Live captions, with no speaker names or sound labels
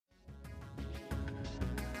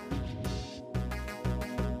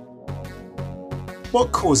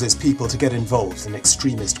What causes people to get involved in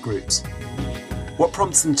extremist groups? What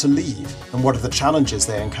prompts them to leave, and what are the challenges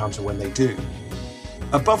they encounter when they do?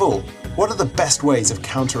 Above all, what are the best ways of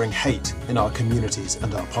countering hate in our communities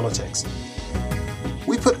and our politics?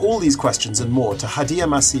 We put all these questions and more to Hadiya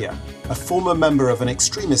Masieh, a former member of an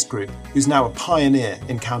extremist group who's now a pioneer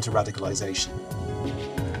in counter-radicalisation.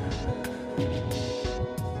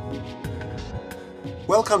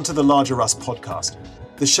 Welcome to the Larger Us podcast,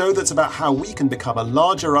 the show that's about how we can become a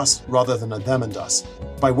larger us rather than a them and us,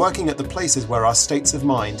 by working at the places where our states of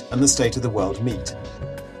mind and the state of the world meet.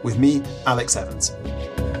 With me, Alex Evans.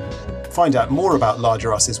 Find out more about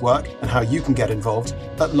Larger Us's work and how you can get involved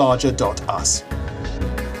at larger.us.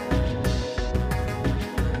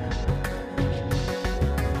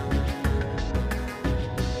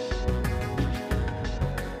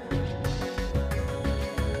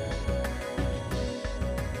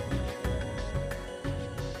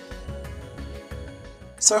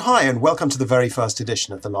 So hi, and welcome to the very first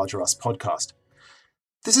edition of the Larger Us podcast.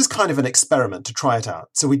 This is kind of an experiment to try it out,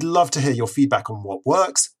 so we'd love to hear your feedback on what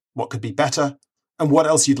works, what could be better, and what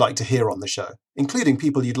else you'd like to hear on the show, including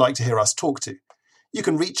people you'd like to hear us talk to. You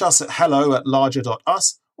can reach us at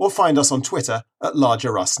hello@larger.us or find us on Twitter at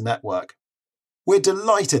largerusnetwork. We're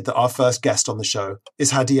delighted that our first guest on the show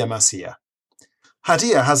is Hadiya Masieh.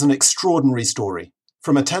 Hadiya has an extraordinary story.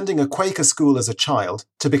 From attending a Quaker school as a child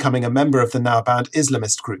to becoming a member of the now banned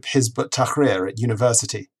Islamist group Hizb ut-Tahrir at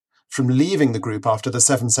university, from leaving the group after the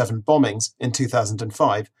 7/7 bombings in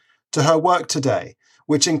 2005 to her work today,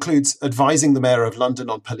 which includes advising the Mayor of London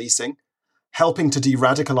on policing, helping to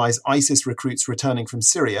de-radicalise ISIS recruits returning from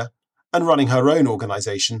Syria, and running her own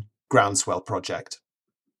organisation, Groundswell Project.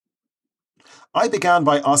 I began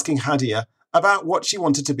by asking Hadiya about what she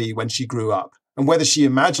wanted to be when she grew up, and whether she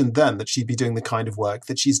imagined then that she'd be doing the kind of work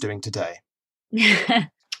that she's doing today. I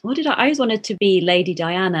always wanted to be Lady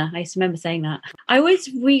Diana. I used to remember saying that. I always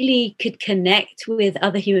really could connect with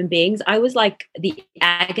other human beings. I was like the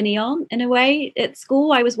agony aunt in a way at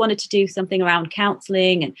school. I always wanted to do something around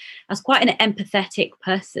counselling, and I was quite an empathetic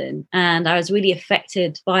person, and I was really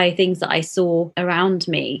affected by things that I saw around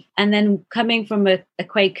me. And then coming from a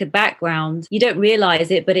Quaker background, you don't realise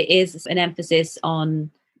it, but it is an emphasis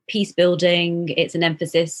on peace building. It's an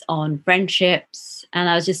emphasis on friendships. And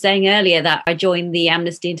I was just saying earlier that I joined the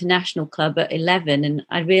Amnesty International Club at 11, and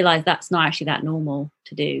I realized that's not actually that normal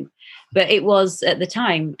to do. But it was at the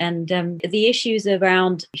time. And the issues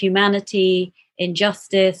around humanity,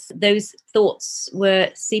 injustice, those thoughts were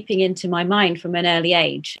seeping into my mind from an early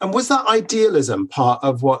age. And was that idealism part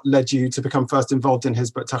of what led you to become first involved in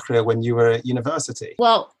Hizb ut-Tahrir when you were at university?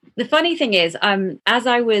 Well, the funny thing is, as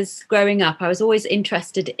I was growing up, I was always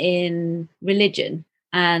interested in religion.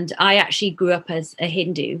 And I actually grew up as a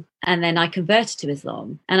Hindu, and then I converted to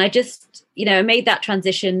Islam. And I just, made that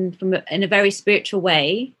transition in a very spiritual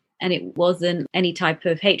way. And it wasn't any type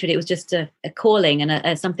of hatred. It was just a calling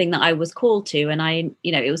and something that I was called to. And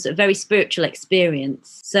it was a very spiritual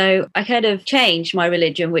experience. So I kind of changed my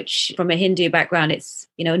religion, which from a Hindu background, it's,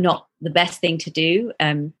 not the best thing to do.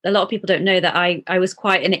 A lot of people don't know that I was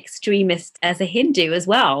quite an extremist as a Hindu as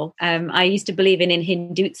well. I used to believe in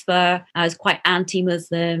Hindutva. I was quite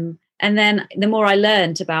anti-Muslim. And then the more I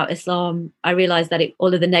learned about Islam, I realized that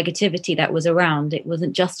all of the negativity that was around, it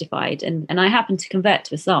wasn't justified. And I happened to convert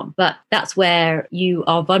to Islam. But that's where you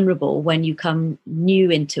are vulnerable when you come new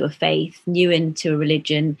into a faith, new into a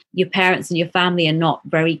religion. Your parents and your family are not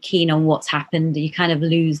very keen on what's happened. You kind of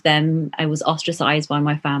lose them. I was ostracized by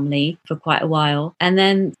my family for quite a while. And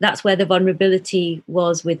then that's where the vulnerability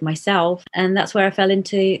was with myself. And that's where I fell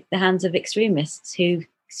into the hands of extremists who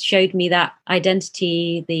showed me that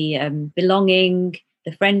identity, the belonging,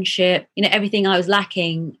 the friendship, everything I was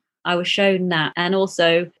lacking. I was shown that. And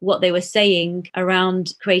also what they were saying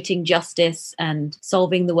around creating justice and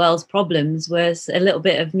solving the world's problems was a little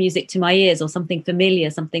bit of music to my ears, or something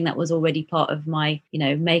familiar, something that was already part of my,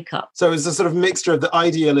 makeup. So it was a sort of mixture of the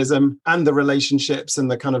idealism and the relationships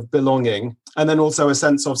and the kind of belonging, and then also a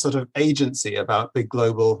sense of sort of agency about big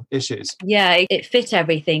global issues. Yeah, it fit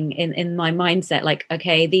everything in my mindset. Like,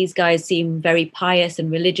 okay, these guys seem very pious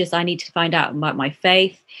and religious. I need to find out about my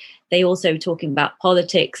faith. They also talking about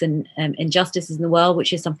politics and injustices in the world,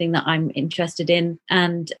 which is something that I'm interested in.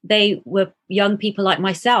 And they were young people like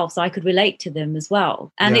myself, so I could relate to them as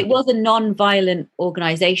well. And It was a non-violent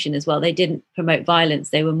organization as well. They didn't promote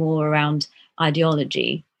violence. They were more around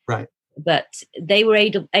ideology. Right. But they were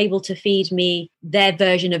able to feed me their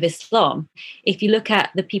version of Islam. If you look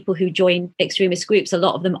at the people who join extremist groups, a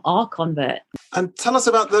lot of them are converts. And tell us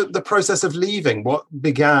about the process of leaving. What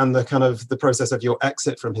began the process of your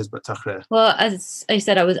exit from Hizb ut-Tahrir? Well, as I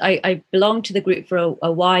said, I belonged to the group for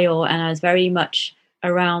a while, and I was very much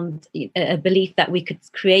around a belief that we could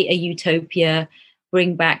create a utopia,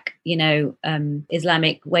 bring back,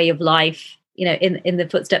 Islamic way of life, in the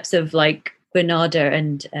footsteps of like Granada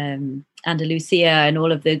and Andalusia and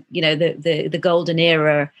all of the, the golden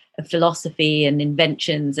era of philosophy and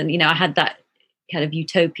inventions. And, I had that kind of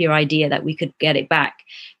utopia idea that we could get it back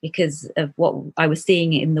because of what I was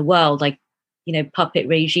seeing in the world, like, puppet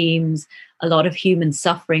regimes, a lot of human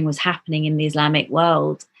suffering was happening in the Islamic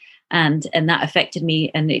world. And that affected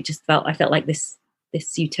me. And I felt like this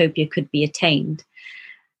utopia could be attained.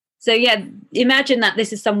 So yeah, imagine that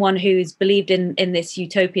this is someone who's believed in this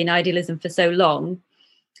utopian idealism for so long.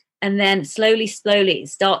 And then slowly it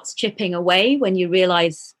starts chipping away when you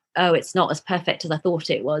realize, oh, it's not as perfect as I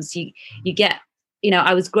thought it was. You get,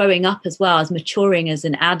 I was growing up as well, as maturing as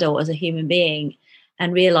an adult, as a human being,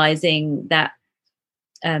 and realizing that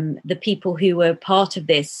the people who were part of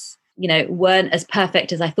this, weren't as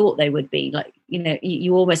perfect as I thought they would be. Like,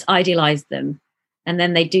 you almost idealize them, and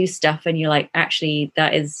then they do stuff and you're like, actually,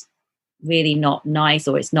 that is really not nice,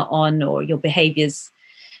 or it's not on, or your behavior's,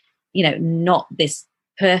 not this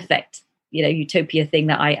perfect, utopia thing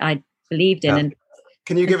that I believed in. Yeah. And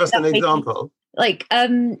can you give us an example? Like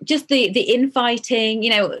just the infighting,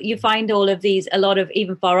 you find all of these, a lot of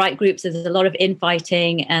even far right groups, there's a lot of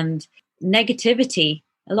infighting and negativity,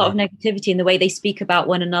 a lot of negativity in the way they speak about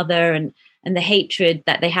one another and the hatred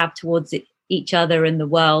that they have towards each other and the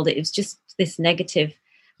world. It was just this negative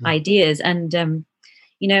ideas. And,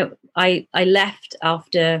 I left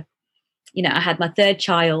after, I had my third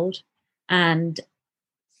child, and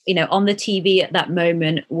on the TV at that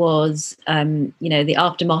moment was, the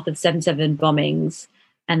aftermath of 7/7 bombings.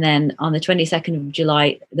 And then on the 22nd of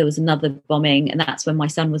July, there was another bombing. And that's when my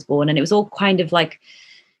son was born. And it was all kind of like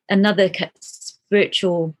another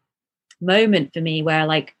spiritual moment for me where,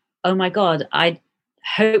 like, oh my God, I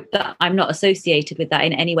hope that I'm not associated with that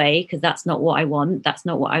in any way, because that's not what I want. That's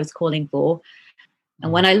not what I was calling for.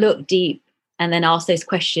 And when I looked deep and then asked those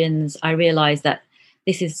questions, I realized that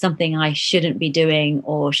this is something I shouldn't be doing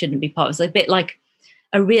or shouldn't be part of. It's a bit like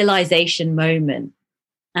a realization moment.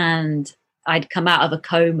 And I'd come out of a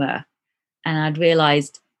coma and I'd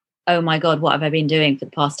realized, oh my God, what have I been doing for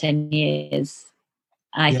the past 10 years?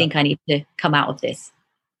 And I think I need to come out of this.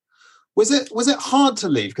 Was it hard to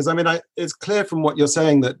leave? Because it's clear from what you're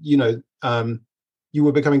saying that, you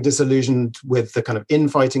were becoming disillusioned with the kind of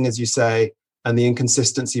infighting, as you say, and the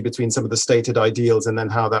inconsistency between some of the stated ideals and then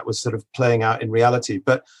how that was sort of playing out in reality.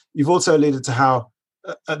 But you've also alluded to how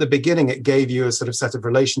at the beginning it gave you a sort of set of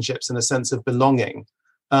relationships and a sense of belonging.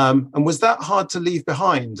 And was that hard to leave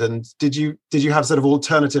behind? And did you have sort of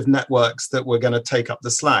alternative networks that were going to take up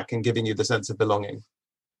the slack and giving you the sense of belonging?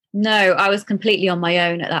 No, I was completely on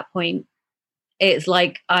my own at that point. It's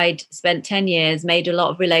like I'd spent 10 years, made a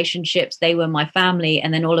lot of relationships. They were my family.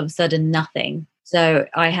 And then all of a sudden, nothing. So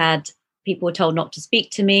people were told not to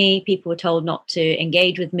speak to me. People were told not to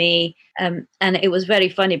engage with me. And it was very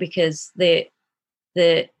funny because the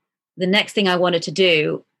next thing I wanted to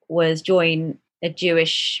do was join a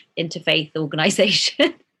Jewish interfaith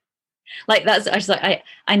organization. Like I was like,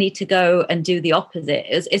 I need to go and do the opposite.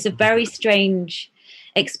 It's a very strange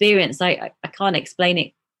experience. I can't explain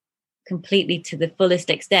it completely to the fullest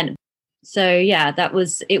extent. So yeah,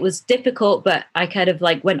 it was difficult, but I kind of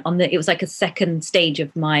like went on it was like a second stage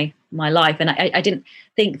of my life. And I didn't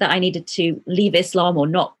think that I needed to leave Islam or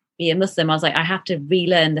not be a Muslim. I was like, I have to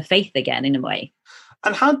relearn the faith again in a way.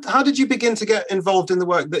 And how did you begin to get involved in the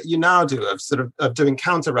work that you now do of doing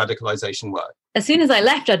counter-radicalization work? As soon as I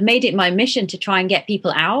left, I'd made it my mission to try and get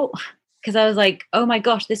people out, because I was like, oh my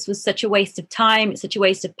gosh, this was such a waste of time. It's such a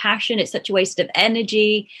waste of passion. It's such a waste of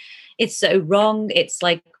energy. It's so wrong. It's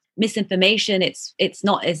like misinformation. It's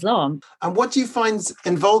not Islam. And what do you find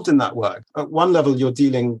involved in that work? At one level, you're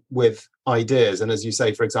dealing with ideas, and as you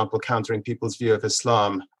say, for example, countering people's view of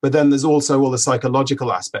Islam. But then there's also all the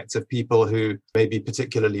psychological aspects of people who may be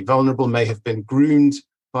particularly vulnerable, may have been groomed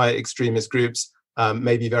by extremist groups,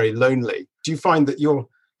 may be very lonely. Do you find that you're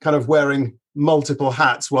kind of wearing multiple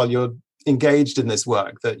hats while you're engaged in this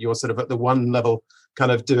work, that you're sort of at the one level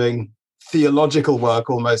kind of doing theological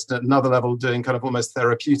work almost, at another level doing kind of almost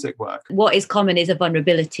therapeutic work? What is common is a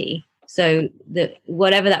vulnerability. So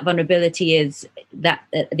whatever that vulnerability is, that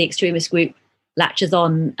the extremist group latches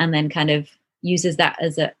on and then kind of uses that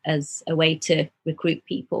as a way to recruit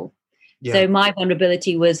people. Yeah. So my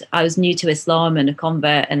vulnerability was I was new to Islam and a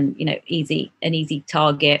convert, and an easy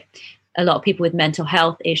target. A lot of people with mental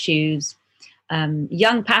health issues,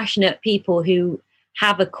 young, passionate people who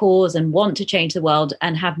have a cause and want to change the world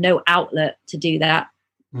and have no outlet to do that.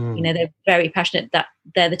 They're very passionate. That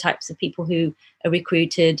they're the types of people who are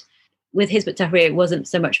recruited. With Hizb ut-Tahrir, it wasn't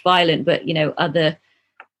so much violent, but other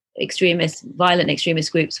violent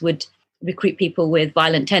extremist groups would recruit people with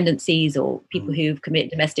violent tendencies or people who've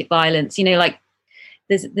committed domestic violence.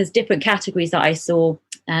 There's different categories that I saw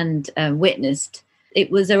and witnessed.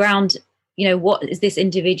 It was around, what is this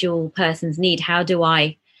individual person's need? How do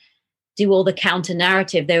I do all the counter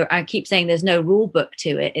narrative? I keep saying there's no rule book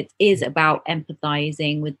to it. It is about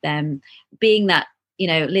empathizing with them, being that,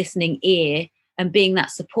 listening ear and being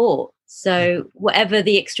that support. So whatever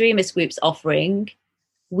the extremist group's offering,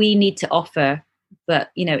 we need to offer,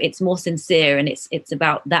 but, it's more sincere and it's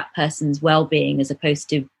about that person's well-being as opposed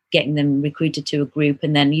to getting them recruited to a group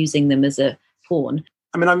and then using them as a pawn.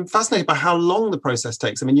 I mean, I'm fascinated by how long the process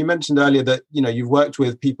takes. I mean, you mentioned earlier that, you've worked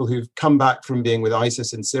with people who've come back from being with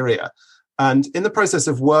ISIS in Syria. And in the process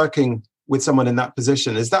of working with someone in that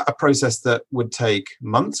position, is that a process that would take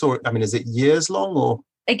months or, is it years long or?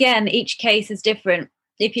 Again, each case is different.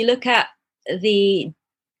 If you look at the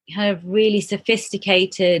kind of really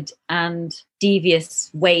sophisticated and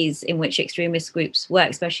devious ways in which extremist groups work,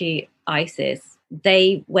 especially ISIS,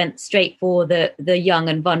 they went straight for the young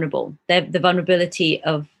and vulnerable. The vulnerability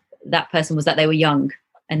of that person was that they were young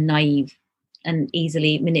and naive and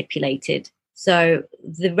easily manipulated. So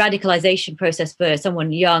the radicalization process for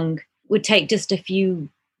someone young would take just a few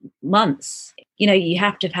months. You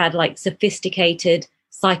have to have had sophisticated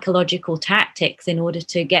psychological tactics in order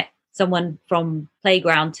to get someone from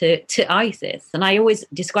playground to ISIS. And I always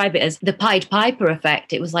describe it as the Pied Piper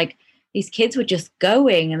effect. It was like these kids were just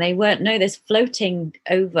going and they weren't this floating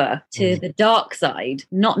over to the dark side,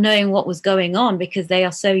 not knowing what was going on because they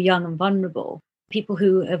are so young and vulnerable. People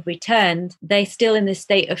who have returned, they're still in this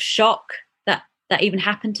state of shock that even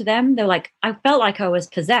happened to them. They're like, I felt like I was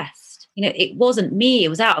possessed. It wasn't me. It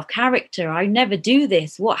was out of character. I never do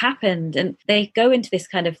this. What happened? And they go into this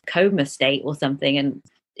kind of coma state or something. And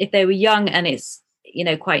if they were young and it's,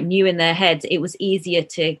 quite new in their heads, it was easier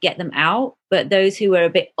to get them out. But those who were a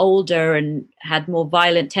bit older and had more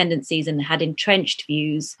violent tendencies and had entrenched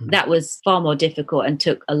views, that was far more difficult and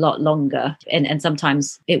took a lot longer. And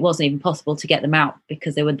sometimes it wasn't even possible to get them out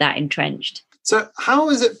because they were that entrenched. So how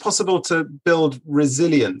is it possible to build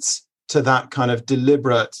resilience to that kind of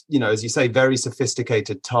deliberate, as you say, very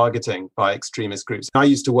sophisticated targeting by extremist groups? I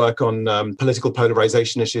used to work on political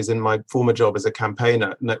polarization issues in my former job as a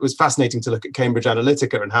campaigner. And it was fascinating to look at Cambridge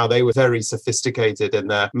Analytica and how they were very sophisticated in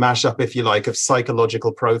their mashup, if you like, of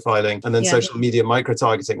psychological profiling and then social media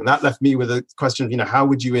micro-targeting. And that left me with a question of, how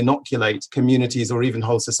would you inoculate communities or even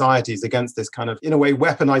whole societies against this kind of, in a way,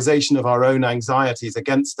 weaponization of our own anxieties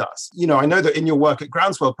against us? I know that in your work at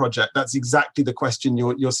Groundswell Project, that's exactly the question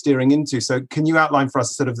you're steering into. So can you outline for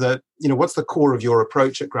us sort of what's the core of your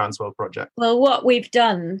approach at Groundswell Project? Well, what we've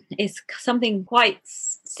done is something quite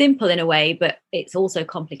simple in a way, but it's also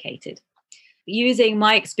complicated. Using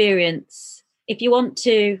my experience, if you want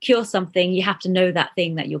to cure something, you have to know that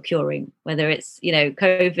thing that you're curing, whether it's,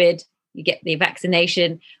 COVID, you get the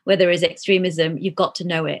vaccination, whether it's extremism, you've got to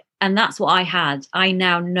know it. And that's what I had. I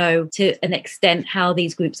now know to an extent how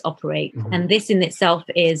these groups operate. And this in itself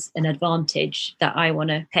is an advantage that I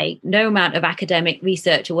want to take. No amount of academic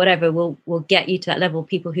research or whatever will get you to that level,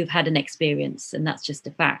 people who've had an experience. And that's just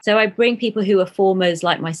a fact. So I bring people who are formers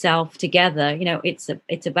like myself together.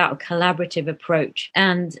 It's about a collaborative approach.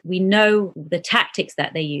 And we know the tactics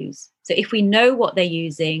that they use. So if we know what they're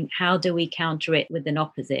using, how do we counter it with an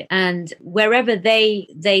opposite? And wherever they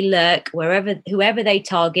lurk, whoever they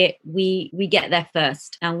target, we get there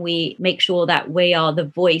first, and we make sure that we are the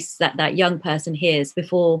voice that young person hears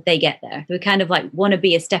before they get there. So we kind of want to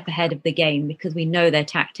be a step ahead of the game because we know their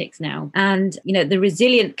tactics now. And the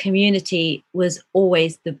resilient community was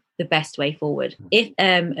always the best way forward. If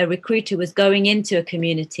a recruiter was going into a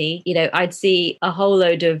community, I'd see a whole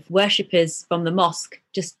load of worshippers from the mosque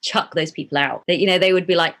just chuck those people out. They would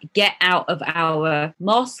be like, get out of our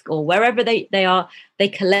mosque or wherever they are. They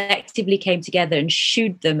collectively came together and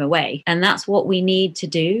shooed them away. And that's what we need to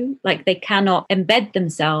do. They cannot embed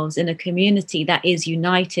themselves in a community that is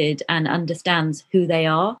united and understands who they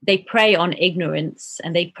are. They prey on ignorance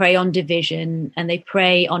and they prey on division and they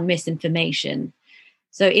prey on misinformation.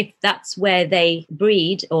 So if that's where they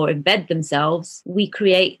breed or embed themselves, we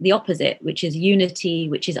create the opposite, which is unity,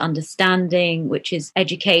 which is understanding, which is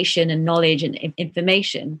education and knowledge and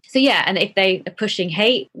information. So and if they are pushing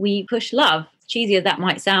hate, we push love. Cheesy as that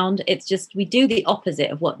might sound, it's just we do the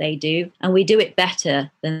opposite of what they do and we do it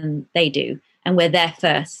better than they do. And we're there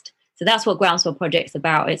first. So that's what Groundswell Project's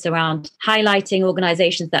about. It's around highlighting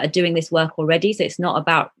organizations that are doing this work already. So it's not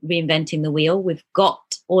about reinventing the wheel. We've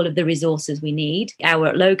got all of the resources we need.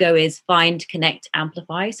 Our logo is find, connect,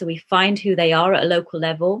 amplify. So we find who they are at a local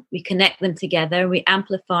level. We connect them together and we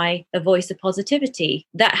amplify a voice of positivity.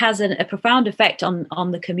 That has a profound effect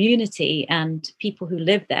on the community and people who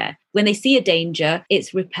live there. When they see a danger,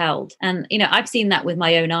 it's repelled. And, I've seen that with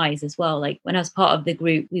my own eyes as well. Like when I was part of the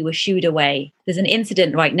group, we were shooed away. There's an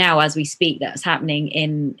incident right now as we speak that's happening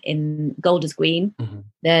in Golders Green. Mm-hmm.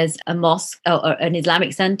 There's a mosque or an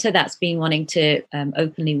Islamic center that's been wanting to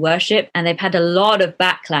openly worship. And they've had a lot of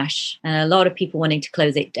backlash and a lot of people wanting to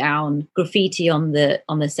close it down, graffiti on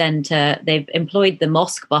the center. They've employed the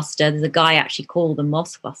mosque buster. There's a guy actually called the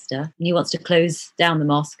mosque buster, and he wants to close down the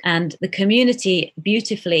mosque. And the community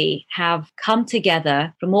beautifully have come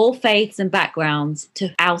together from all faiths and backgrounds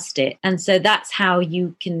to oust it. And so that's how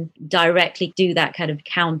you can directly do that kind of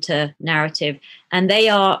counter narrative. And they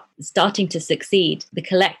are starting to succeed. The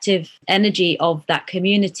collective energy of that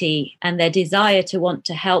community and their desire to want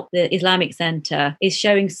to help the Islamic Center is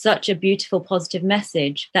showing such a beautiful, positive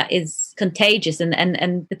message that is contagious.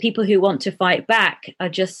 And the people who want to fight back are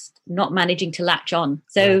just not managing to latch on.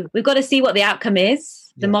 So we've got to see what the outcome is.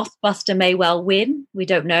 The mosque buster may well win. We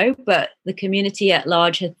don't know. But the community at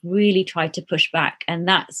large has really tried to push back. And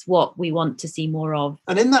that's what we want to see more of.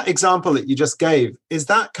 And in that example that you just gave, is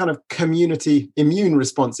that kind of community immune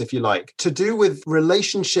response, if you like, to do with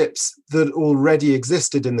relationships that already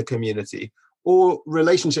existed in the community, or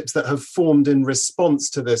relationships that have formed in response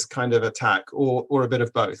to this kind of attack, or a bit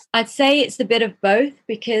of both? I'd say it's a bit of both,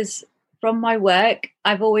 because from my work,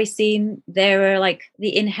 I've always seen there are like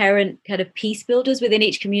the inherent kind of peace builders within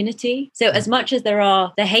each community. So as much as there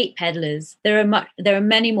are the hate peddlers, there are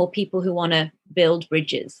many more people who want to build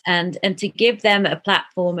bridges, and to give them a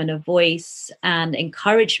platform and a voice and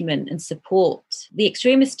encouragement and support. The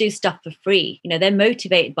extremists do stuff for free. They're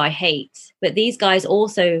motivated by hate, but these guys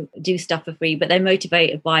also do stuff for free, but they're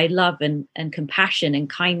motivated by love and compassion and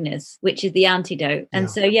kindness, which is the antidote. And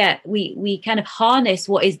so, we kind of harness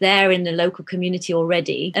what is there in the local community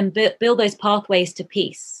already and build those pathways to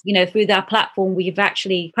peace. Through that platform, we've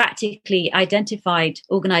actually practically identified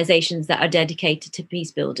organizations that are dedicated to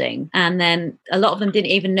peace building. And then a lot of them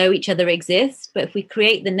didn't even know each other exist. But if we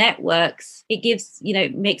create the networks, it gives,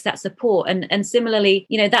 makes that support. And similarly,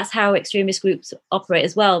 that's how extremist groups operate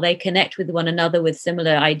as well. They connect with one another with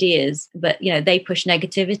similar ideas, but, they push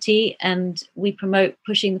negativity and we promote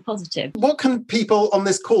pushing the positive. What can people on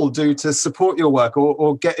this call do to support your work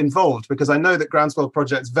or get involved? Because I know that Groundswell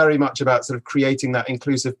Project is very much about sort of creating that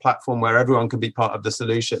inclusive platform where everyone can be part of the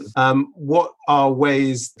solution. What are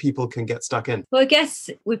ways people can get stuck in? Well, I guess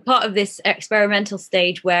we're part of this experimental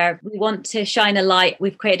stage where we want to shine a light.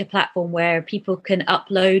 We've created a platform where people can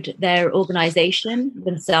upload their organization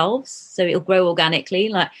themselves, so it'll grow organically.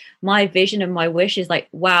 Like my vision and my wish is like,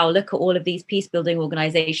 wow, look at all of these peace building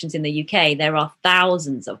organizations in the UK. There are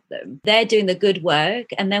thousands of them. They're doing the good work,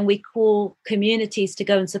 and then we call communities to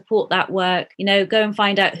go and support that work. Go and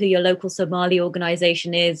find out who your local Somali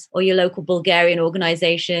organization is or your local Bulgarian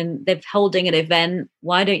organization. They're holding an event.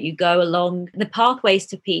 Why don't you go along? The pathways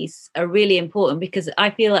to peace are really important, because I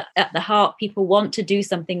feel at the heart, people want to do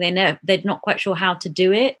something. They know they're not quite sure how to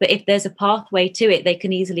do it, but if there's a pathway to it, they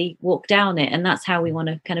can easily walk down it. And that's how we want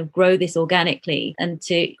to kind of grow this organically, and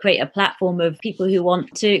to create a platform of people who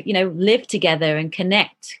want to, live together and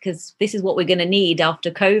connect, because this is what we're going to need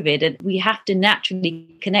after COVID. And we have to naturally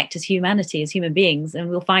connect as humanity, as human beings, and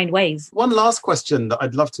we'll find ways. One last question that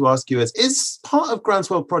I'd love to ask you is part of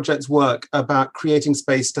Groundswell Project's work about creating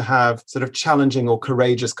space to have sort of challenging or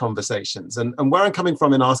courageous conversations? And where I'm coming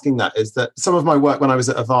from in asking that is that some of my work when I was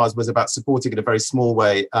at Avars was about supporting in a very small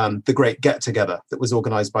way the Great Get Together that was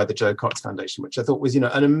organised by the Joe Cox Foundation, which I thought was,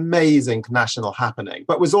 an amazing national happening,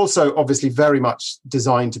 but was also obviously very much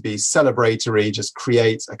designed to be celebratory, just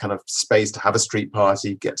create a kind of space to have a street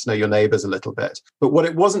party, get to know your neighbours a little bit. But what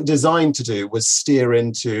it wasn't designed to do was steer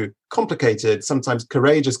into complicated, sometimes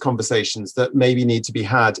courageous conversations that maybe need to be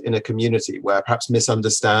had in a community where perhaps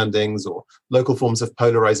misunderstandings or local forms of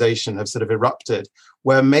polarization have sort of erupted,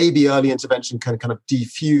 where maybe early intervention can kind of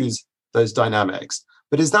defuse those dynamics.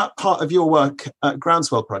 But is that part of your work at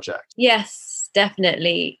Groundswell Project? Yes,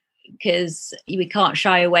 definitely, because we can't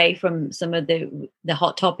shy away from some of the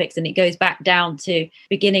hot topics. And it goes back down to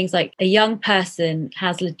beginnings, like a young person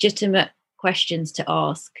has legitimate questions to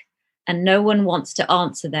ask and no one wants to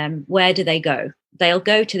answer them. Where do they go? They'll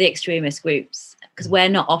go to the extremist groups, because we're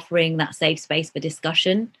not offering that safe space for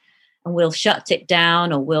discussion. and we'll shut it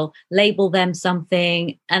down, or we'll label them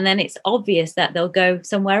something, and then it's obvious that they'll go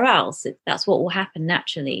somewhere else. That's what will happen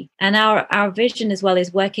naturally. And our vision as well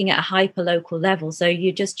is working at a hyper local level. So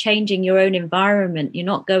you're just changing your own environment. You're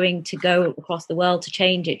not going to go across the world to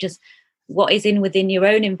change it. Just what is within your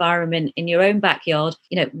own environment, in your own backyard,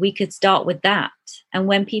 we could start with that. And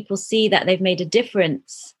when people see that they've made a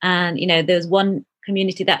difference, and there's one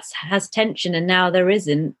community that has tension and now there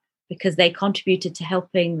isn't, because they contributed to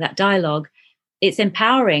helping that dialogue, it's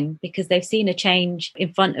empowering because they've seen a change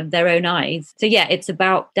in front of their own eyes. So yeah, it's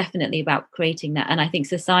definitely about creating that. And I think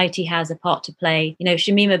society has a part to play.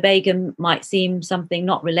 Shamima Begum might seem something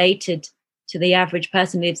not related to the average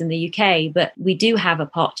person who lives in the UK, but we do have a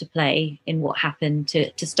part to play in what happened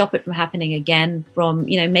to stop it from happening again, from,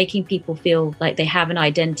 making people feel like they have an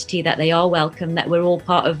identity, that they are welcome, that we're all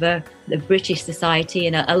part of the British society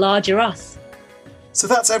and a larger us. So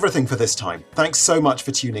that's everything for this time. Thanks so much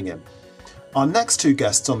for tuning in. Our next two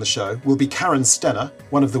guests on the show will be Karen Stenner,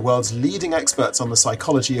 one of the world's leading experts on the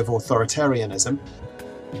psychology of authoritarianism,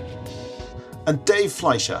 and Dave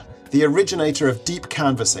Fleischer, the originator of deep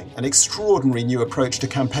canvassing, an extraordinary new approach to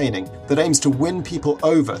campaigning that aims to win people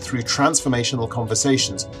over through transformational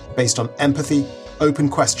conversations based on empathy, open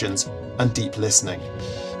questions, and deep listening.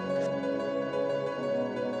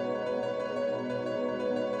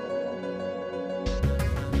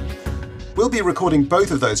 We'll be recording both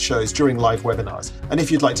of those shows during live webinars, and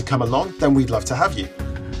if you'd like to come along, then we'd love to have you.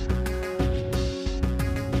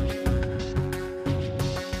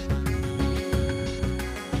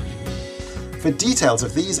 For details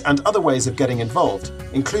of these and other ways of getting involved,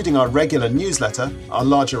 including our regular newsletter, our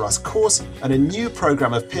Larger Us course, and a new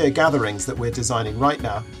programme of peer gatherings that we're designing right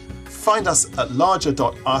now, find us at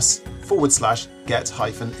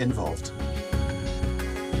larger.us/get-involved.